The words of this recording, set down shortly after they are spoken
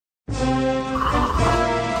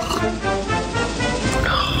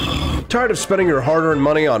Tired of spending your hard-earned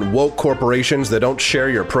money on woke corporations that don't share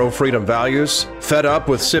your pro-freedom values? Fed up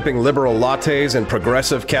with sipping liberal lattes and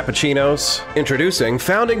progressive cappuccinos? Introducing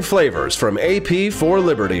Founding Flavors from AP for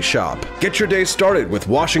Liberty Shop. Get your day started with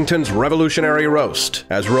Washington's Revolutionary Roast.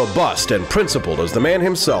 As robust and principled as the man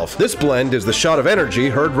himself, this blend is the shot of energy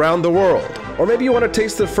heard round the world. Or maybe you want to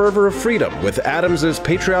taste the fervor of freedom with Adams's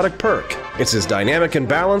Patriotic Perk. It's as dynamic and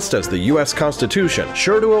balanced as the U.S. Constitution,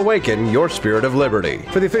 sure to awaken your spirit of liberty.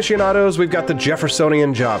 For the aficionados, we've got the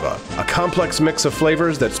Jeffersonian Java, a complex mix of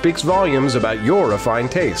flavors that speaks volumes about your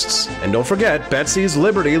refined tastes. And don't forget Betsy's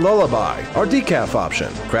Liberty Lullaby, our decaf option,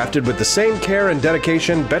 crafted with the same care and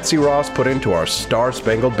dedication Betsy Ross put into our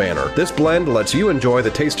Star-Spangled Banner. This blend lets you enjoy the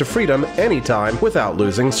taste of freedom anytime without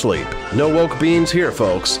losing sleep. No woke beans here,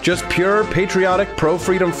 folks, just pure patriotic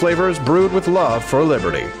pro-freedom flavors brewed with love for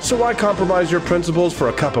liberty. So why compromise your principles for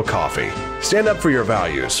a cup of coffee? Stand up for your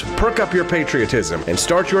values, perk up your patriotism, and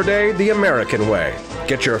start your day the American way.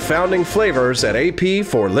 Get your Founding Flavors at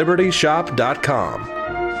apforlibertyshop.com.